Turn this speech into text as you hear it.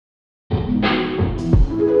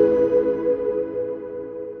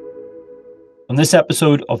On this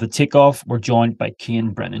episode of The Takeoff, we're joined by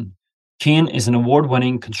Cian Brennan. Cian is an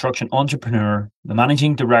award-winning construction entrepreneur, the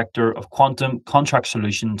managing director of Quantum Contract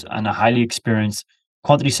Solutions, and a highly experienced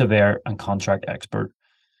quantity surveyor and contract expert.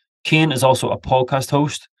 Cian is also a podcast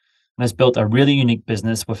host and has built a really unique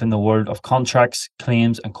business within the world of contracts,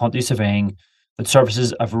 claims, and quantity surveying that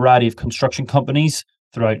services a variety of construction companies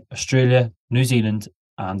throughout Australia, New Zealand,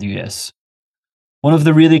 and the US. One of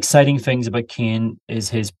the really exciting things about Cian is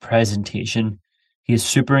his presentation. He is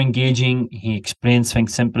super engaging. He explains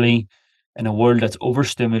things simply. In a world that's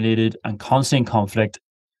overstimulated and constantly in conflict,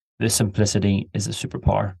 this simplicity is a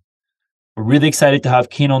superpower. We're really excited to have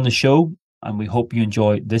Cian on the show, and we hope you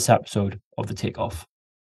enjoy this episode of The Takeoff.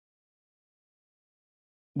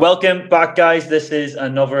 Welcome back, guys. This is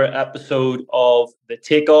another episode of The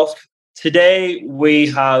Takeoff. Today, we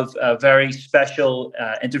have a very special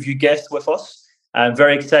interview guest with us.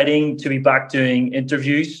 Very exciting to be back doing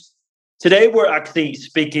interviews. Today, we're actually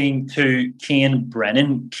speaking to Cian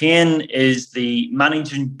Brennan. Cian is the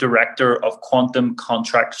Managing Director of Quantum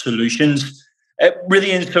Contract Solutions.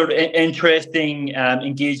 Really interesting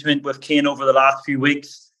engagement with Cian over the last few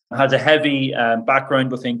weeks. Has a heavy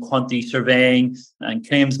background within quantity surveying and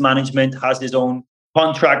claims management, has his own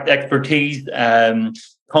contract expertise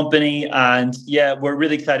company. And yeah, we're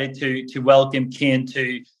really excited to welcome Cian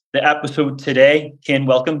to the episode today. Cian,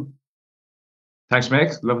 welcome. Thanks,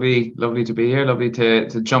 Mick. Lovely to be here. Lovely to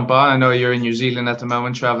jump on. I know you're in New Zealand at the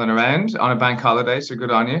moment, traveling around on a bank holiday, so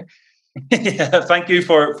good on you. Yeah, thank you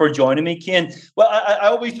for joining me, Cian. Well, I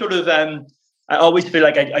always I always feel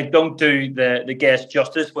like I don't do the guest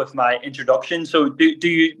justice with my introduction. So do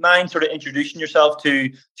you mind sort of introducing yourself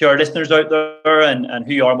to our listeners out there and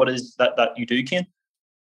who you are and what it is that you do, Cian?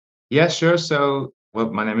 Yeah, sure. So,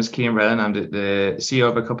 my name is Cian Brennan. I'm the CEO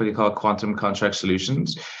of a company called Quantum Contract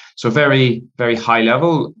Solutions. So very, very high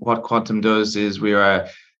level, what Quantum does is we are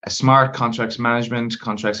a smart contracts management,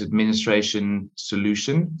 contracts administration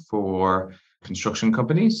solution for construction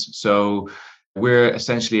companies. So we're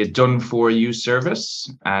essentially a done for you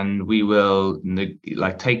service, and we will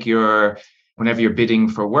take whenever you're bidding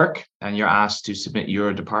for work and you're asked to submit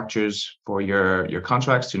your departures for your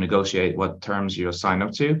contracts to negotiate what terms you'll sign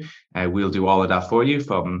up to. We'll do all of that for you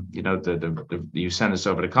from, you send us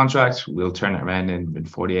over the contract, we'll turn it around in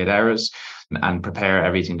 48 hours and prepare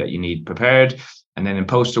everything that you need prepared. And then in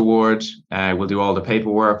post-award, we'll do all the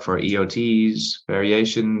paperwork for EOTs,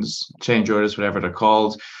 variations, change orders, whatever they're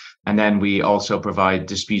called. And then we also provide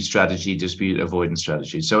dispute avoidance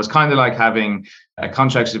strategy. So it's kind of like having a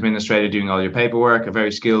contracts administrator doing all your paperwork, a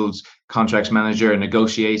very skilled contracts manager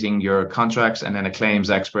negotiating your contracts, and then a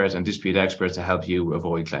claims expert and dispute expert to help you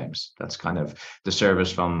avoid claims. That's kind of the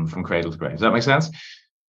service from cradle to grave. Does that make sense?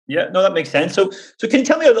 Yeah, no, that makes sense. So can you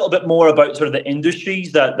tell me a little bit more about sort of the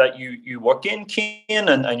industries that you work in, Cian,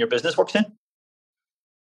 and your business works in?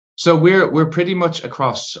 So we're pretty much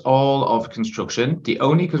across all of construction. The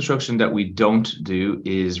only construction that we don't do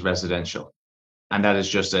is residential, and that is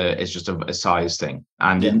just a size thing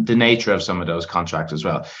and the nature of some of those contracts as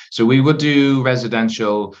well. So we would do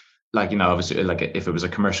residential, obviously, like if it was a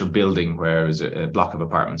commercial building where it was a block of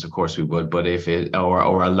apartments, of course we would. But if it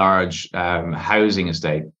or a large housing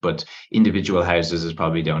estate, but individual houses is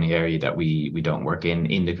probably the only area that we don't work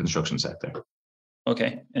in the construction sector.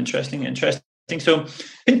 Okay, interesting. So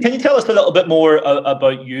can you tell us a little bit more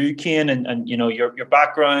about you, Cian, and your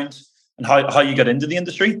background and how you got into the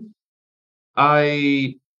industry?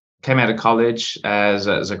 I came out of college as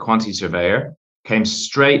a quantity surveyor. Came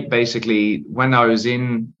straight, basically, when I was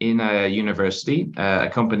in a university. A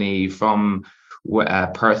company from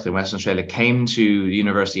Perth in Western Australia came to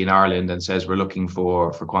university in Ireland and says, we're looking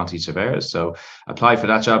for quantity surveyors. So applied for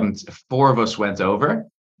that job, and 4 of us went over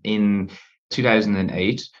in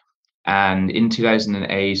 2008. And in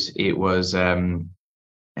 2008, it was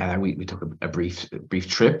we took a brief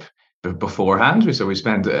trip beforehand. So we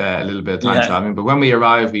spent a little bit of time traveling. But when we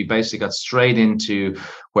arrived, we basically got straight into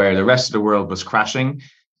where the rest of the world was crashing.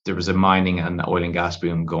 There was a mining and oil and gas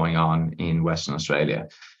boom going on in Western Australia.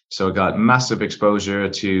 So I got massive exposure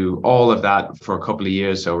to all of that for a couple of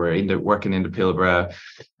years. So we're working in the Pilbara.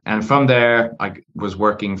 And from there, I was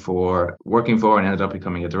working for and ended up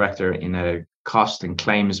becoming a director in a cost and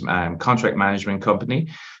claims contract management company,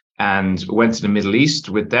 and went to the Middle East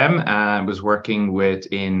with them, and was working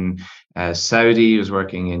in Saudi, was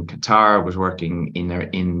working in Qatar, was working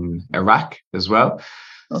in Iraq as well.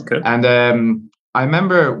 Okay. And I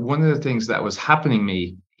remember one of the things that was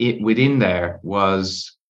happening within there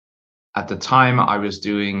was, at the time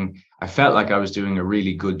I felt like I was doing a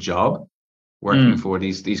really good job working for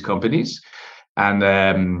these companies. And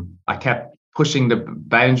I kept pushing the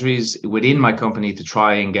boundaries within my company to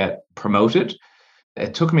try and get promoted.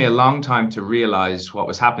 It took me a long time to realize what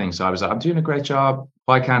was happening. So I was like, I'm doing a great job.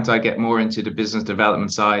 Why can't I get more into the business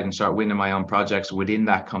development side and start winning my own projects within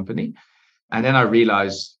that company? And then I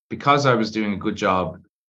realized, because I was doing a good job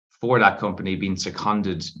for that company, being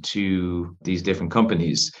seconded to these different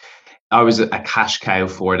companies, I was a cash cow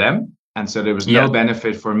for them. And so there was no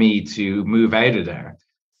benefit for me to move out of there.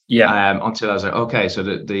 Until I was like, okay, so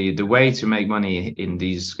the way to make money in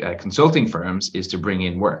these consulting firms is to bring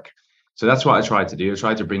in work. So that's what I tried to do. I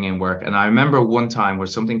tried to bring in work. And I remember one time where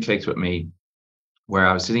something clicked with me, where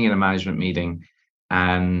I was sitting in a management meeting,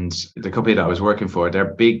 and the company that I was working for, their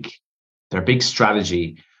big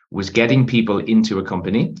strategy was getting people into a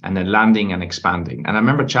company and then landing and expanding. And I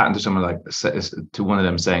remember chatting to someone to one of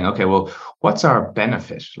them saying, okay, well, what's our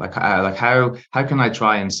benefit? Like how can I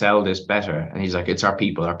try and sell this better? And he's like, it's our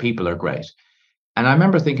people. Our people are great. And I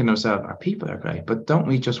remember thinking to myself, our people are great, but don't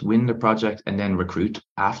we just win the project and then recruit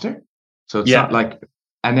after? So it's not like,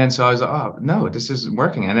 and then so I was like, oh no, this isn't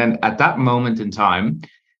working. And then at that moment in time,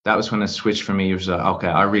 that was when it switched for me. It was like, okay,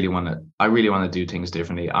 I really want to do things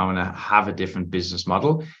differently. I want to have a different business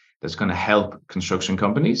model that's going to help construction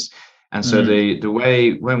companies. And so the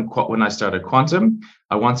way when I started Quantum,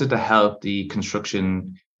 I wanted to help the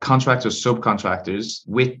construction contractors, subcontractors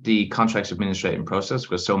with the contracts administrating process,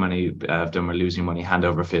 because so many of them are losing money hand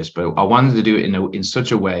over fist. But I wanted to do it in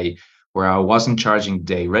such a way where I wasn't charging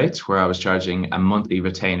day rates, where I was charging a monthly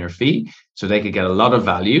retainer fee, so they could get a lot of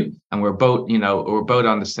value. And we're both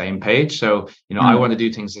on the same page. So, I want to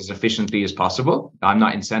do things as efficiently as possible. I'm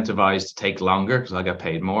not incentivized to take longer because I get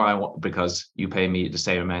paid more. Because you pay me the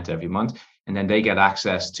same amount every month. And then they get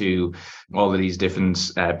access to all of these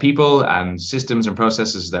different people and systems and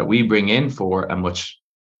processes that we bring in for a much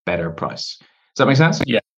better price. Does that make sense?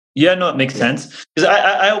 Yeah, no, it makes sense. Because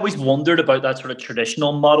I always wondered about that sort of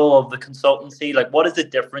traditional model of the consultancy. Like, what is the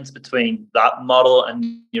difference between that model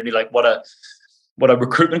and nearly like what a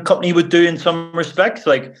recruitment company would do in some respects?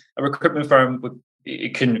 Like a recruitment firm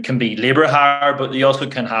it can be labor hire, but you also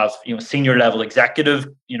can have senior level executive,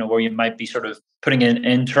 where you might be sort of putting in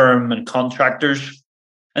interim and contractors.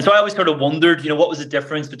 And so I always sort of wondered, what was the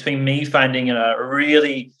difference between me finding a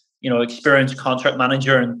really experienced contract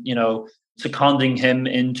manager and seconding him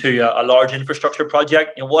into a large infrastructure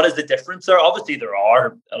project. What is the difference there? Obviously, there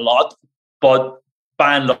are a lot, but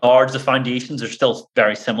by and large, the foundations are still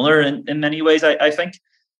very similar in many ways, I think.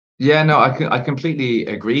 Yeah, no, I completely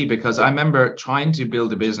agree, because I remember trying to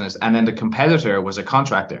build a business and then the competitor was a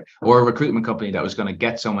contractor or a recruitment company that was going to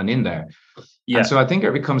get someone in there. And so I think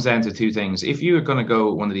it comes down to two things. If you're going to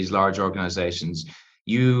go one of these large organizations,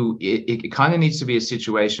 it kind of needs to be a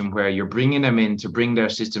situation where you're bringing them in to bring their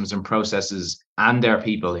systems and processes and their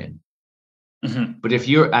people in. But if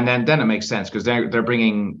then it makes sense, because they're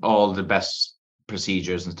bringing all the best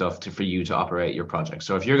procedures and stuff for you to operate your project.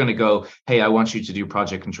 So if you're going to go, hey, I want you to do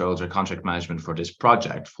project controls or contract management for this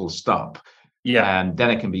project, full stop. And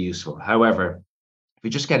then it can be useful. However, if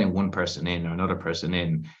you're just getting one person in or another person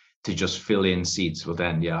in to just fill in seats, well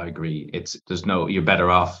then, I agree. You're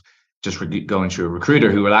better off just going through a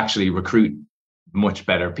recruiter who will actually recruit much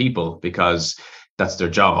better people, because that's their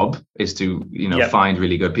job, is to find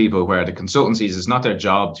really good people. Where the consultancies, it's not their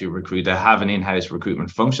job to recruit. They have an in-house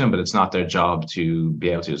recruitment function, but it's not their job to be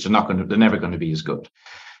able to. So they're never going to be as good.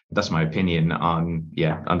 That's my opinion on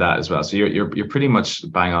that as well. So you're pretty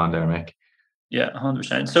much bang on there, Mick. Yeah,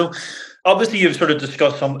 100%. So obviously you've sort of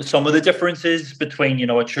discussed some of the differences between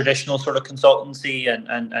a traditional sort of consultancy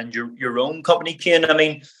and your own company, Cian. I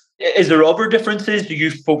mean, is there other differences? Do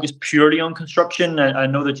you focus purely on construction? I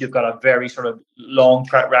know that you've got a very sort of long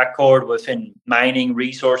track record within mining,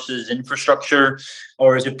 resources, infrastructure,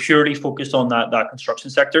 or is it purely focused on that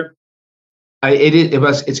construction sector?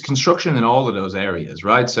 It's construction in all of those areas,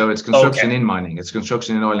 right? So it's construction in mining, it's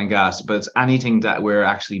construction in oil and gas, but it's anything that we're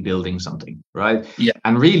actually building something, right? Yeah.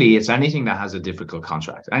 And really, it's anything that has a difficult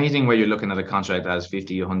contract. Anything where you're looking at a contract that has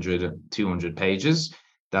 50, 100, 200 pages.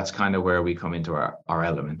 That's kind of where we come into our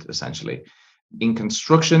element, essentially. In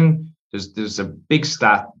construction, there's a big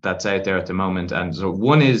stat that's out there at the moment. And so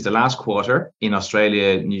one is the last quarter in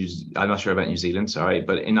Australia, I'm not sure about New Zealand, sorry,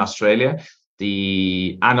 but in Australia,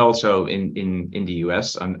 and also in the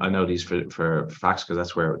US, I know these for facts because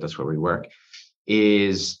that's where we work,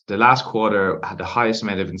 is the last quarter had the highest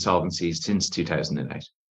amount of insolvencies since 2008.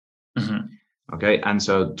 Okay, and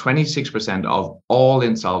so 26% of all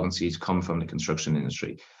insolvencies come from the construction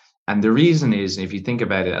industry. And the reason is, if you think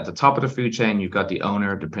about it, at the top of the food chain, you've got the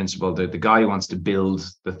owner, the principal, the guy who wants to build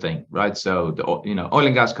the thing, right? So the oil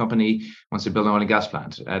and gas company wants to build an oil and gas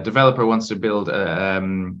plant. A developer wants to build a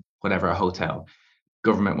whatever, a hotel.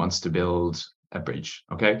 Government wants to build a bridge.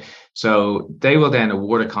 Okay. So they will then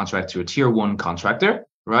award a contract to a tier one contractor,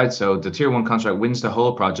 right? So the tier one contract wins the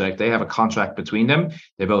whole project. They have a contract between them.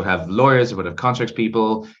 They both have lawyers, they both have contracts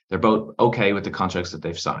people. They're both okay with the contracts that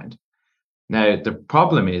they've signed. Now, the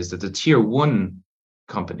problem is that the tier one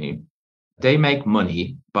company, they make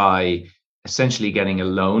money by essentially getting a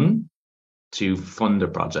loan to fund the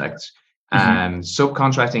project and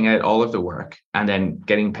subcontracting out all of the work and then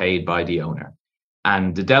getting paid by the owner.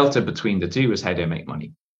 And the delta between the two is how they make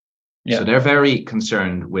money. Yeah. So they're very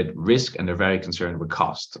concerned with risk and they're very concerned with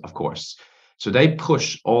cost, of course. So they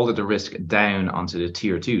push all of the risk down onto the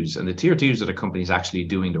tier twos. And the tier twos are the companies actually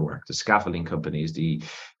doing the work, the scaffolding companies, the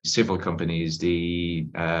civil companies, the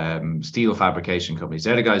steel fabrication companies.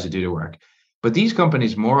 They're the guys who do the work. But these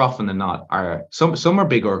companies, more often than not, are some are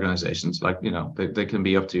big organizations, like, you know, they can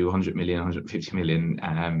be up to 100 million, 150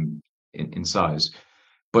 million in size.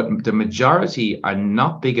 But the majority are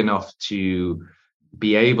not big enough to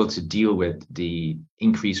be able to deal with the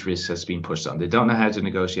increased risk that's being pushed on. They don't know how to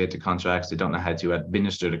negotiate the contracts. They don't know how to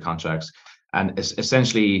administer the contracts. And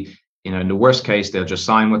essentially, you know, in the worst case, they'll just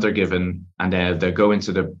sign what they're given and then they'll go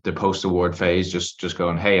into the post-award phase, just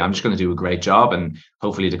going, hey, I'm just going to do a great job. And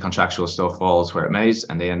hopefully the contractual stuff falls where it may,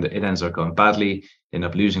 and it ends up going badly, end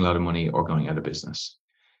up losing a lot of money or going out of business.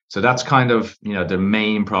 So that's kind of, you know, the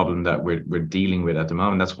main problem that we're dealing with at the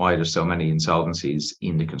moment. That's why there's so many insolvencies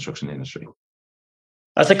in the construction industry.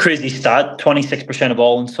 That's a crazy stat. 26% of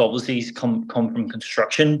all insolvencies come from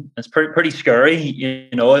construction. It's pretty scary. You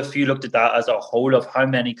know, if you looked at that as a whole of how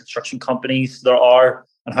many construction companies there are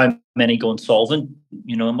and how many go insolvent,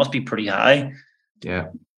 you know, it must be pretty high. Yeah.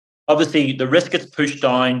 Obviously, the risk gets pushed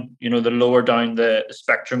down, you know, the lower down the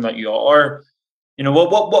spectrum that you are. You know,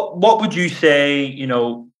 what would you say, you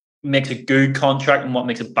know, makes a good contract and what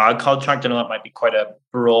makes a bad contract? I know that might be quite a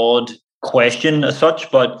broad question as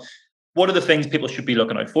such, but what are the things people should be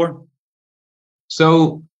looking out for?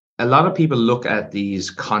 So a lot of people look at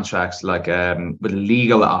these contracts like with a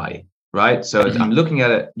legal eye, right? So I'm looking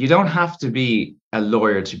at it. You don't have to be a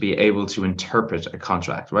lawyer to be able to interpret a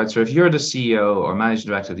contract, right? So if you're the CEO or managing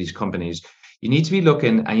director of these companies, you need to be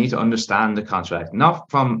looking and you need to understand the contract,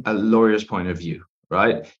 not from a lawyer's point of view,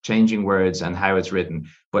 right? Changing words and how it's written,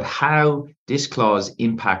 but how this clause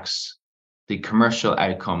impacts the commercial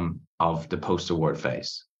outcome of the post-award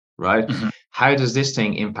phase, right? How does this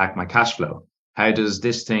thing impact my cash flow? How does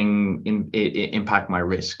this thing impact my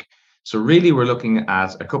risk? So really, we're looking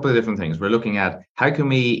at a couple of different things. We're looking at how can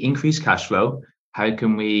we increase cash flow? How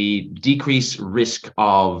can we decrease risk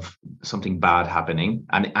of something bad happening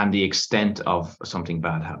and the extent of something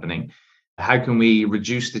bad happening? How can we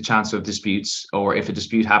reduce the chance of disputes, or if a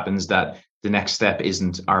dispute happens, that the next step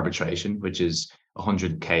isn't arbitration, which is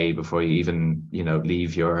 100K before you even, you know,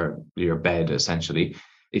 leave your bed, essentially.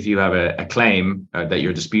 If you have a claim that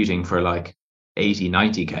you're disputing for like 80,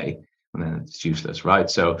 90K, and then it's useless, right?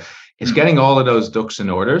 So it's getting all of those ducks in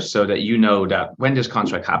order so that you know that when this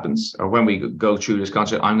contract happens or when we go through this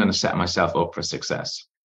contract, I'm going to set myself up for success.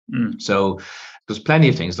 So there's plenty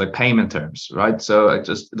of things like payment terms, right? So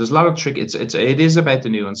there's a lot of trick. It is about the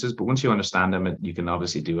nuances, but once you understand them, you can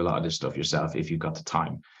obviously do a lot of this stuff yourself if you've got the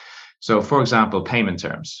time. So for example, payment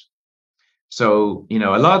terms. So, you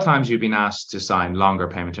know, a lot of times you've been asked to sign longer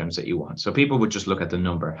payment terms that you want. So people would just look at the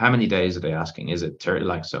number. How many days are they asking? Is it 30?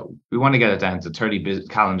 Like, so we want to get it down to 30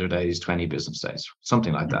 calendar days, 20 business days,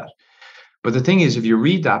 something like that. But the thing is, if you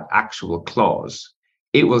read that actual clause,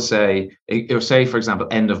 it will say, for example,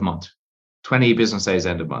 end of month, 20 business days,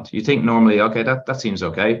 end of month. You think normally, okay, that seems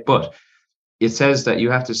okay. But it says that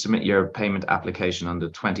you have to submit your payment application on the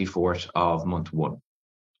 24th of month one.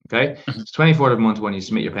 Okay, it's 24th of month one, you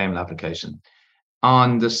submit your payment application.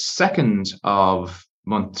 On the 2nd of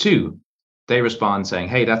month two, they respond saying,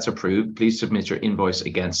 hey, that's approved. Please submit your invoice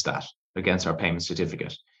against that, against our payment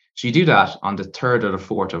certificate. So you do that on the 3rd or the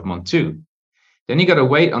 4th of month two. Then you got to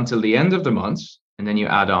wait until the end of the month, and then you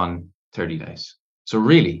add on 30 days. So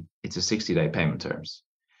really, it's a 60-day payment terms.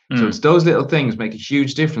 So it's those little things make a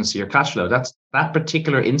huge difference to your cash flow. That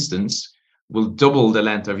particular instance will double the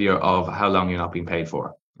length of how long you're not being paid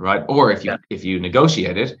for. Right. Or if you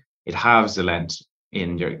negotiate it, it halves the length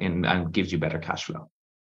and gives you better cash flow.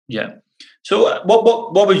 Yeah. So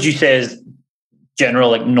what would you say is general,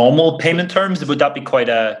 like normal payment terms? Would that be quite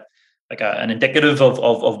an indicative of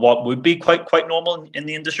what would be quite normal in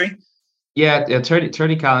the industry? Yeah,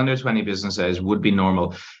 30 calendar, 20 business days would be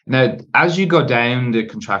normal. Now, as you go down the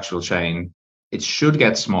contractual chain, it should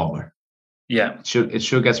get smaller. Yeah. It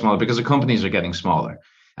should get smaller because the companies are getting smaller.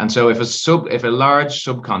 And so if a large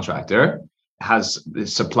subcontractor has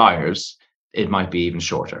suppliers, it might be even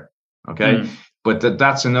shorter. Okay. But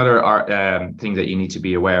that's another thing that you need to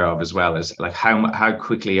be aware of as well, is like how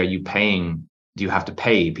quickly are you paying? Do you have to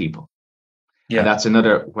pay people? Yeah. And that's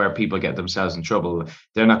another where people get themselves in trouble.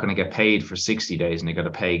 They're not going to get paid for 60 days and they got to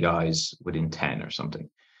pay guys within 10 or something.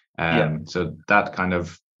 So that kind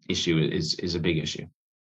of issue is a big issue.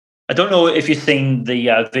 I don't know if you've seen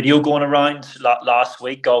the video going around last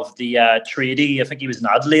week of the tradie. I think he was in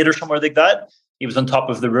Adelaide or somewhere like that. He was on top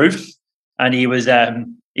of the roof and he was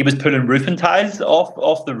pulling roofing tiles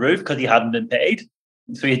off the roof because he hadn't been paid.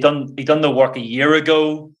 So he'd done the work a year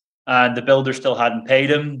ago, and the builder still hadn't paid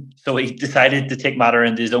him. So he decided to take matter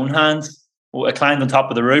into his own hands. I climbed on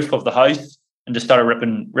top of the roof of the house and just started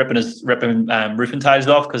ripping roofing tiles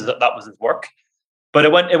off because that was his work. But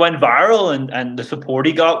it went viral, and the support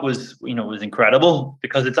he got was incredible,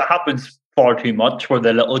 because it happens far too much where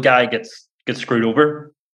the little guy gets screwed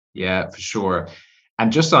over. Yeah, for sure.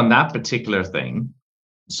 And just on that particular thing,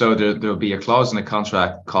 so there'll be a clause in a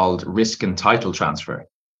contract called risk and title transfer.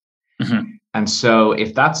 Mm-hmm. And so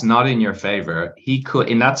if that's not in your favor, he could,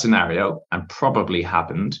 in that scenario, and probably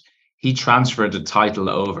happened, he transferred the title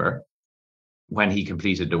over when he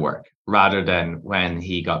completed the work rather than when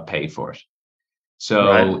he got paid for it.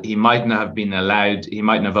 So He mightn't have been allowed, he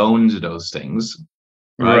mightn't have owned those things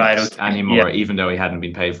anymore, even though he hadn't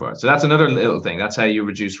been paid for it. So that's another little thing. That's how you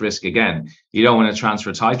reduce risk again. You don't want to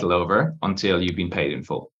transfer title over until you've been paid in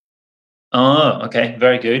full. Oh, okay.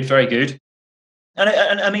 Very good. Very good. And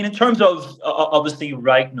I mean, in terms of obviously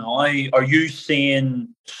right now, are you seeing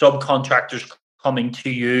subcontractors coming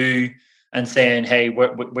to you and saying, hey,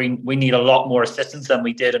 we need a lot more assistance than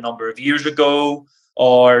we did a number of years ago?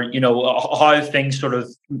 Or, how are things sort of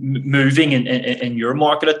moving in your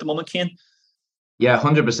market at the moment, Cian? Yeah,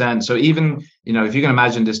 100%. So even, if you can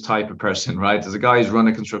imagine this type of person, right? There's a guy who's run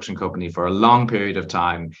a construction company for a long period of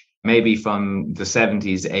time, maybe from the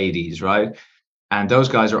 70s, 80s, right? And those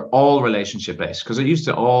guys are all relationship based, because it used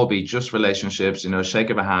to all be just relationships, shake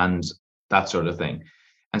of a hand, that sort of thing.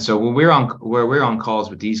 And so when we're on calls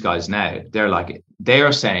with these guys now,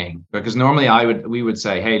 they're saying, because normally we would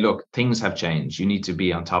say, hey, look, things have changed. You need to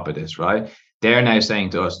be on top of this, right? They're now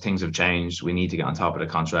saying to us, things have changed. We need to get on top of the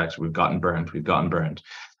contracts. We've gotten burnt.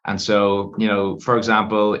 And so, for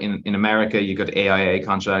example, in America, you got AIA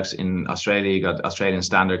contracts. In Australia, you got Australian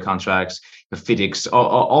standard contracts, the FedEx,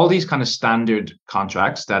 all these kind of standard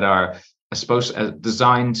contracts that are, I suppose,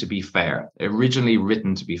 designed to be fair, originally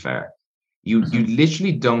written to be fair. You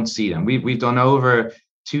literally don't see them. We've done over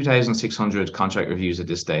 2,600 contract reviews at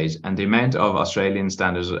this stage, and the amount of Australian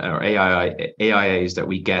standards or AIAs that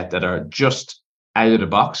we get that are just out of the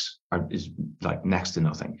box is like next to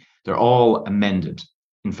nothing. They're all amended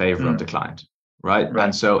in favor of the client, right?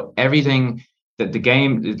 And so everything that the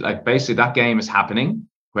game, like basically that game is happening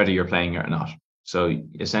whether you're playing it or not. So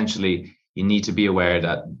essentially, you need to be aware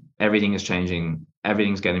that everything is changing,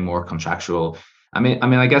 everything's getting more contractual. I mean,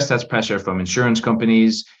 I guess that's pressure from insurance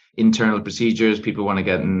companies, internal procedures. People want to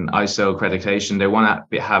get an ISO accreditation. They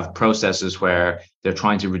want to have processes where they're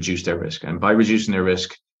trying to reduce their risk, and by reducing their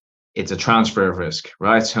risk, it's a transfer of risk,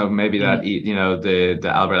 right? So maybe that, the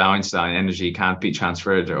Albert Einstein energy can't be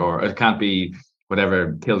transferred, or it can't be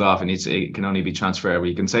whatever killed off. It can only be transferred.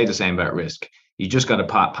 You can say the same about risk. You just got to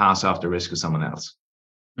pass off the risk to someone else.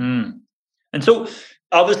 And so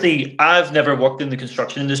obviously I've never worked in the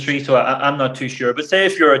construction industry, so I'm not too sure. But say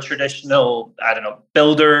if you're a traditional, I don't know,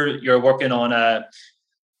 builder, you're working on a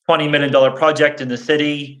 $20 million project in the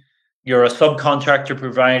city, you're a subcontractor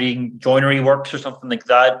providing joinery works or something like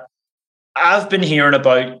that. I've been hearing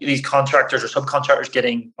about these contractors or subcontractors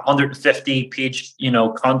getting 150-page,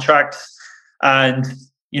 contracts, and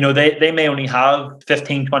they may only have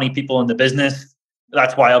 15, 20 people in the business.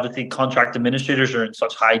 That's why obviously contract administrators are in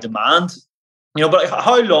such high demand. But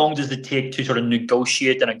how long does it take to sort of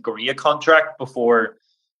negotiate and agree a contract before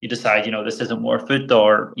you decide, this isn't worth it,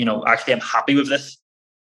 or actually I'm happy with this?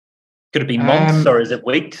 Could it be months, or is it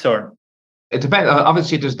weeks, or? It depends.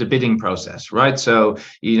 Obviously, there's the bidding process, right? So,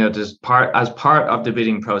 as part of the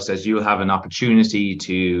bidding process, you'll have an opportunity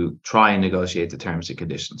to try and negotiate the terms and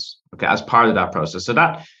conditions. Okay, as part of that process. So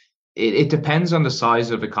that it depends on the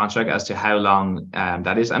size of the contract as to how long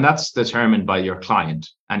that is, and that's determined by your client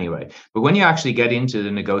anyway. But when you actually get into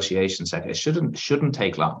the negotiation sector, it shouldn't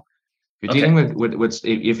take long. If you're dealing with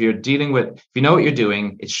if you know what you're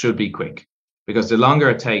doing, it should be quick. Because the longer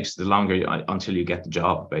it takes, the longer until you get the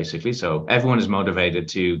job, basically. So everyone is motivated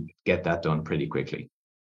to get that done pretty quickly.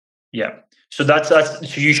 Yeah. So that's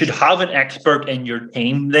so you should have an expert in your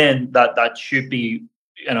team then that should be,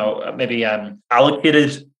 maybe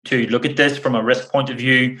allocated to look at this from a risk point of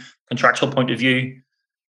view, contractual point of view.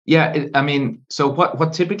 Yeah, I mean, so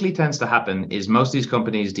what typically tends to happen is most of these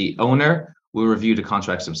companies, the owner will review the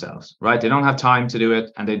contracts themselves, right? They don't have time to do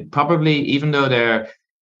it, and they probably, even though they're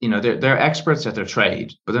experts at their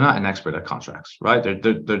trade, but they're not an expert at contracts, right?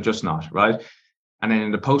 They're just not, right? And then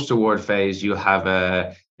in the post-award phase, they'll have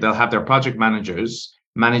their project managers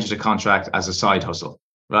manage the contract as a side hustle,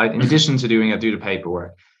 right? In addition to do the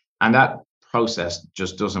paperwork, and that process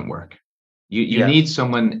just doesn't work. You need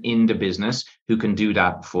someone in the business who can do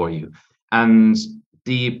that for you. And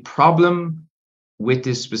the problem with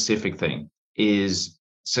this specific thing is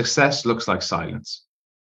success looks like silence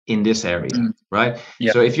in this area, right?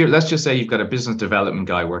 Yeah. So let's just say you've got a business development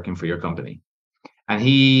guy working for your company, and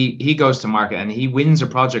he goes to market and he wins a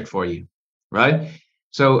project for you, right?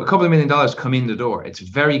 So a couple of $1 million come in the door. It's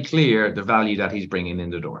very clear the value that he's bringing in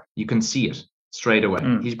the door. You can see it straight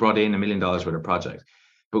away. He's brought in $1 million worth of project.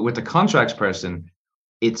 But with the contracts person,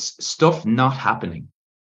 it's stuff not happening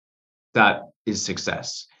that is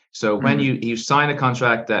success. So when you sign a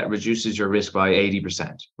contract that reduces your risk by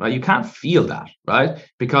 80%, right? You can't feel that, right?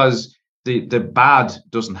 Because the bad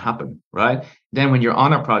doesn't happen, right? Then when you're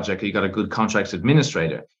on a project, you got a good contracts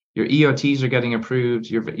administrator, your EOTs are getting approved,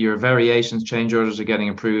 your variations, change orders are getting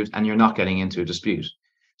approved, and you're not getting into a dispute.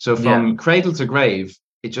 So from cradle to grave,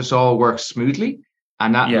 it just all works smoothly.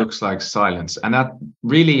 And that looks like silence. And that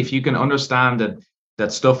really, if you can understand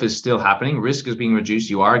that stuff is still happening, risk is being reduced,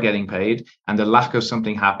 you are getting paid, and the lack of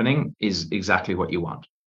something happening is exactly what you want.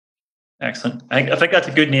 Excellent. I think that's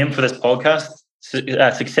a good name for this podcast.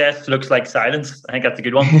 Success looks like silence. I think that's a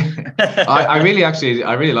good one. I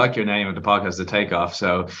really like your name of the podcast, The Takeoff.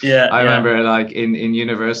 So I remember like in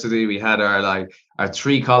university, we had our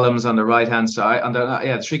 3 columns on the right hand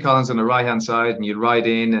side, 3 columns on the right hand side, and you'd write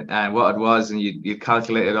in what it was, and you'd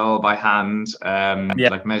calculate it all by hand,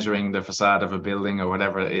 like measuring the facade of a building or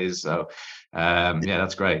whatever it is. So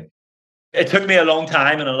that's great. It took me a long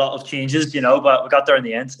time and a lot of changes, but we got there in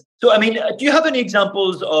the end. So, I mean, do you have any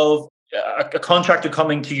examples of a contractor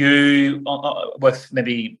coming to you with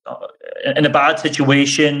maybe in a bad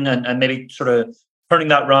situation and maybe sort of turning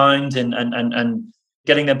that round and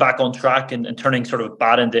getting them back on track and turning sort of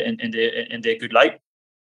bad into a good light?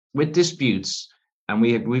 With disputes, and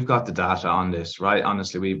we've got the data on this, right?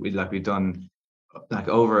 Honestly, we've done like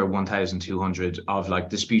over 1,200 of like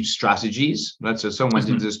dispute strategies, right? So some went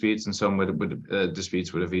into disputes and some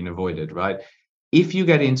disputes would have been avoided, right? If you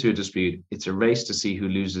get into a dispute, it's a race to see who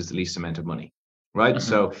loses the least amount of money, right?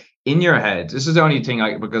 So in your head, this is the only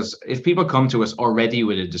thing because if people come to us already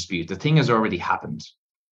with a dispute, the thing has already happened,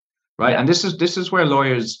 right? And this is where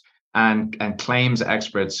lawyers and claims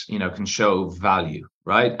experts, can show value,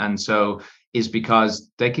 right? And so is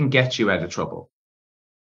because they can get you out of trouble,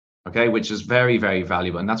 okay, which is very, very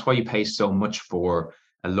valuable. And that's why you pay so much for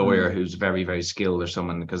a lawyer who's very, very skilled or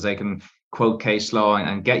someone, because they can quote case law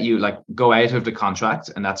and get you go out of the contract.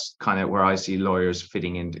 And that's kind of where I see lawyers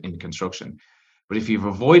fitting in construction. But if you've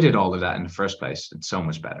avoided all of that in the first place, it's so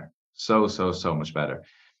much better. So much better.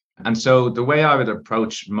 And so the way I would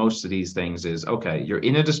approach most of these things is, okay, you're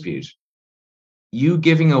in a dispute, you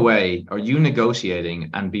giving away or you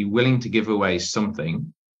negotiating and be willing to give away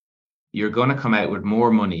something, you're going to come out with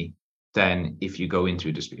more money than if you go into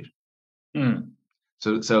a dispute.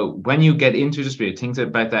 So when you get into a dispute, think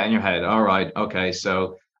about that in your head. All right, okay,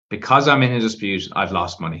 so because I'm in a dispute, I've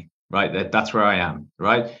lost money, right? That's where I am,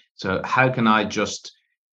 right? So how can I just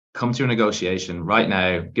come to a negotiation right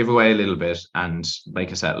now, give away a little bit and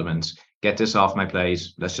make a settlement, get this off my plate,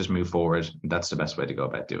 let's just move forward. That's the best way to go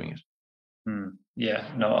about doing it. Yeah,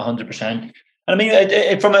 no, 100%. I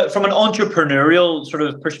mean, from an entrepreneurial sort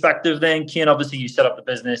of perspective, then, Cian, obviously you set up the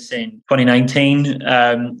business in 2019.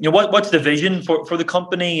 What's the vision for the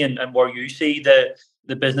company and where you see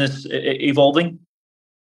the business evolving?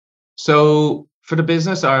 So for the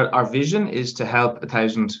business, our vision is to help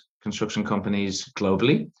 1,000 construction companies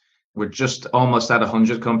globally. We're just almost at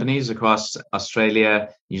 100 companies across Australia,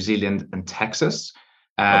 New Zealand, and Texas.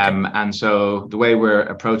 And so the way we're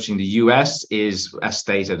approaching the US is a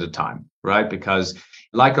state at a time, right? Because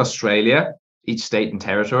like Australia, each state and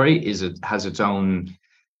territory has its own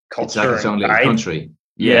culture, it's like its own little country.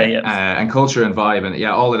 And culture and vibe and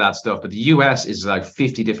all of that stuff. But the US is like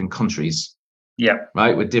 50 different countries.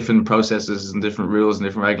 Right. With different processes and different rules and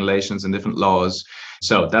different regulations and different laws.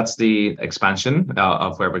 So that's the expansion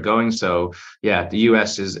of where we're going. So the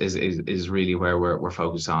US is really where we're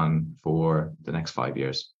focused on for the next 5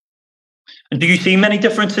 years. And do you see many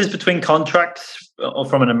differences between contracts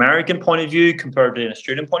from an American point of view compared to an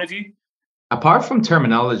Australian point of view? Apart from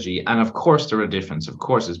terminology, and of course there are differences, of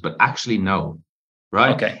course, but actually no.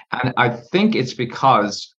 Right. Okay. And I think it's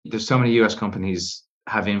because there's so many US companies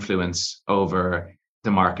have influence over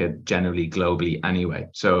the market generally globally anyway.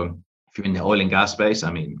 So if you're in the oil and gas space,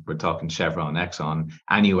 I mean, we're talking Chevron, Exxon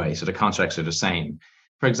anyway, so the contracts are the same.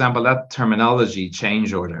 For example, that terminology,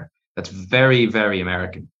 change order, that's very, very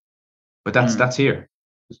American, but that's here.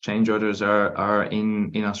 Change orders are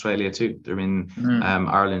in Australia too. They're in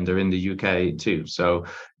Ireland, they're in the UK too. So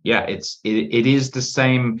yeah, it is the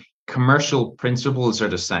same. Commercial principles are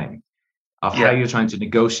the same of how you're trying to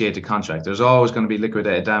negotiate a contract. There's always going to be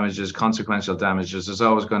liquidated damages, consequential damages. There's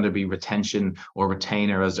always going to be retention or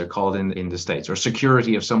retainer, as they're called in the States, or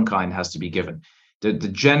security of some kind has to be given. The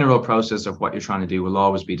general process of what you're trying to do will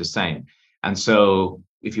always be the same. And so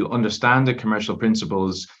if you understand the commercial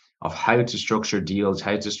principles of how to structure deals,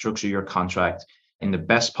 how to structure your contract in the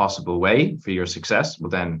best possible way for your success, well,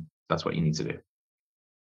 then that's what you need to do.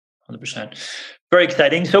 100%. Very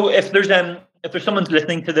exciting. So if there's someone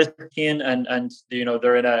listening to this, Cian, and you know,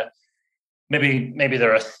 they're in a maybe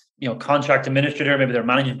they're a contract administrator, maybe they're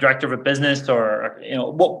managing director of a business, or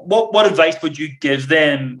what advice would you give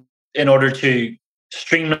them in order to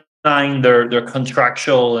streamline their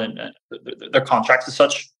contractual and their contracts as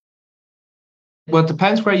such? Well, it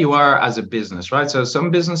depends where you are as a business, right? So some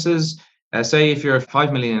businesses, say if you're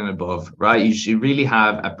 5 million and above, right, you should really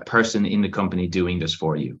have a person in the company doing this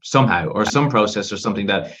for you somehow, or some process or something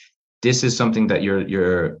that this is something that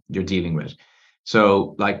you're dealing with.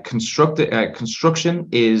 So like construction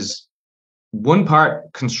is one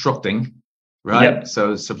part constructing, right? Yep.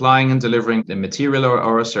 So supplying and delivering the material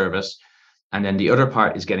or a service, and then the other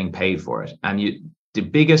part is getting paid for it. And the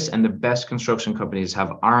biggest and the best construction companies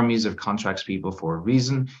have armies of contracts people for a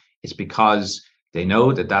reason. It's because they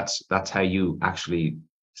know that that's how you actually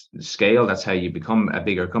scale. That's how you become a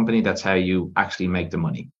bigger company. That's how you actually make the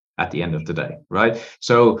money at the end of the day, right?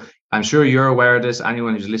 So I'm sure you're aware of this.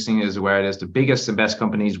 Anyone who's listening is aware of this. The biggest and best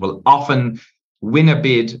companies will often win a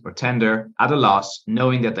bid or tender at a loss,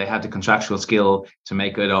 knowing that they had the contractual skill to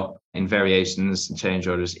make it up in variations and change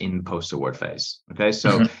orders in post-award phase. Okay,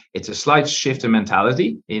 so it's a slight shift in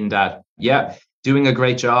mentality in that, doing a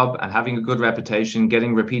great job and having a good reputation,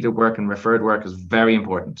 getting repeated work and referred work is very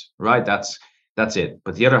important, right? That's it.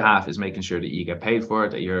 But the other half is making sure that you get paid for it,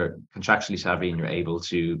 that you're contractually savvy and you're able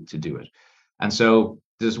to do it. And so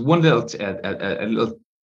there's one little a little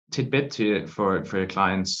tidbit for your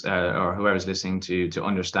clients or whoever's listening to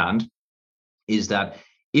understand is that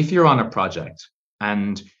if you're on a project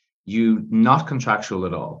and you're not contractual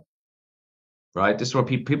at all, right? This is what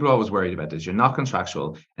people are always worried about this. You're not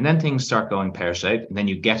contractual, and then things start going pear-shaped, and then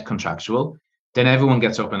you get contractual, then everyone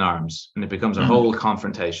gets up in arms and it becomes a whole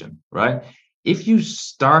confrontation, right? If you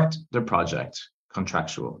start the project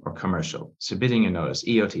contractual or commercial, submitting a notice,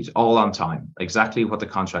 EOTs, all on time, exactly what the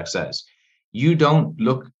contract says, you don't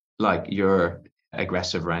look like you're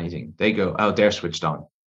aggressive or anything. They go, oh, they're switched on.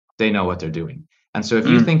 They know what they're doing. And so if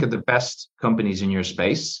you think of the best companies in your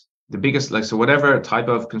space, the biggest, so whatever type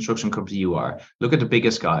of construction company you are, look at the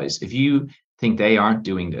biggest guys. If you think they aren't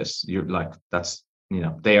doing this, you're like,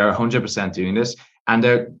 they are 100% doing this. And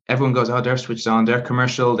everyone goes, oh, they're switched on, they're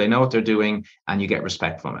commercial, they know what they're doing, and you get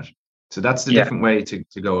respect from it. So that's the different way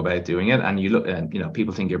to go about doing it. And you look, and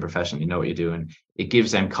people think you're professional, you know what you're doing. It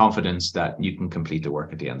gives them confidence that you can complete the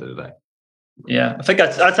work at the end of the day. Yeah, I think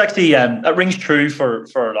that's actually that rings true for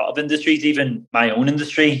a lot of industries, even my own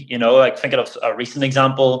industry. Like thinking of a recent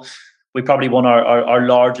example, we probably won our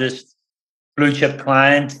largest blue chip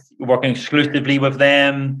client, working exclusively with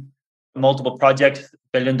them, multiple projects,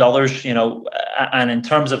 $1 billion. And in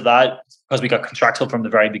terms of that, because we got contractual from the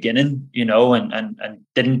very beginning, and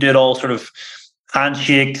didn't do it all sort of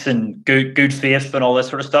handshakes and good faith and all this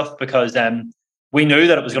sort of stuff, because we knew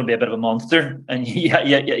that it was going to be a bit of a monster, and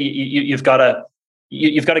you've got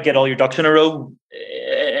to get all your ducks in a row,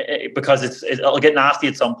 because it'll get nasty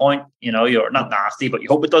at some point. You're not nasty, but you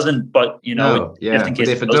hope it doesn't. But just in case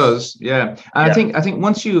if it does, And I think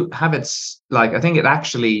once you have it, like I think it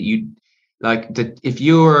actually if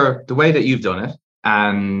you're the way that you've done it,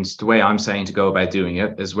 and the way I'm saying to go about doing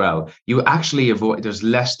it as well, you actually avoid. There's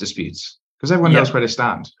less disputes because everyone knows where they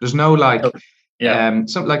stand. There's no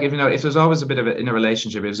something like if there's always a bit of in a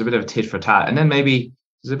relationship, there's a bit of a tit for tat, and then maybe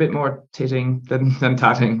there's a bit more titting than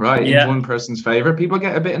tatting, right? In one person's favor, people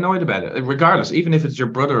get a bit annoyed about it, regardless, even if it's your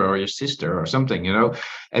brother or your sister or something, you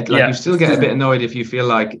still get a bit annoyed if you feel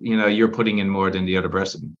like, you're putting in more than the other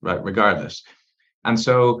person, right? Regardless. And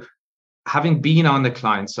so having been on the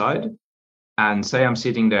client side, and say I'm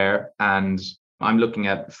sitting there and I'm looking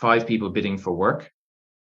at 5 people bidding for work,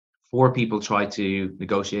 4 people try to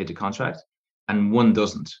negotiate a contract, and 1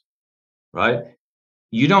 doesn't, right?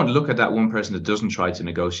 You don't look at that one person that doesn't try to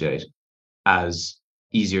negotiate as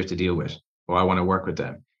easier to deal with. or I want to work with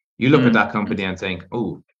them. You look at that company and think,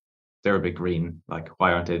 oh, they're a bit green. Like,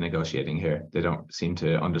 why aren't they negotiating here? They don't seem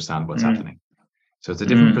to understand what's happening. So it's a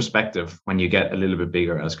different perspective when you get a little bit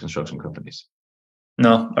bigger as construction companies.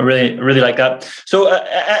 No, I really like that. So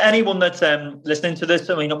anyone that's listening to this,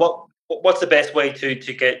 I mean, what's the best way to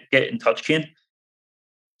get in touch, Cian?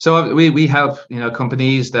 So we help,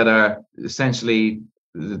 companies that are essentially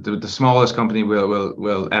the smallest company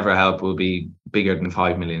we'll ever help will be bigger than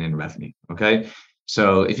 5 million in revenue. Okay.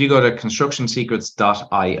 So if you go to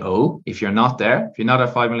constructionsecrets.io, if you're not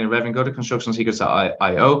at 5 million revenue, go to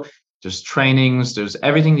constructionsecrets.io. There's trainings, there's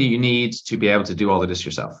everything that you need to be able to do all of this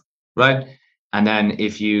yourself, right? And then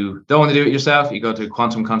if you don't want to do it yourself, you go to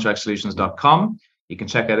quantumcontractsolutions.com. You can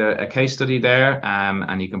check out a case study there,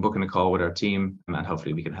 and you can book in a call with our team, and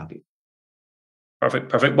hopefully we can help you.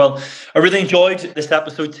 Perfect. Well, I really enjoyed this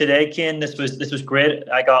episode today, Cian. This was great.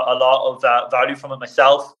 I got a lot of value from it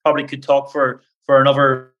myself. Probably could talk for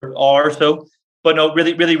another hour or so, but no,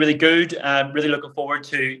 really good. Really looking forward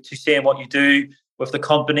to seeing what you do with the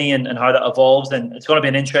company and how that evolves. And it's going to be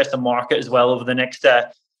an interesting market as well over the next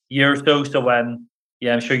year or so. So I'm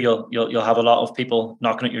sure you'll have a lot of people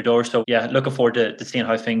knocking at your door. So yeah, looking forward to seeing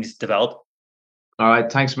how things develop. All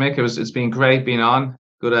right, thanks, Mick. It's been great being on.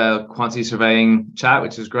 Good quantity surveying chat,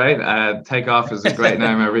 which is great. Takeoff is a great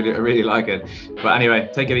name. I really like it. But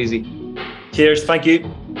anyway, take it easy. Cheers. Thank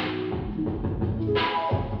you.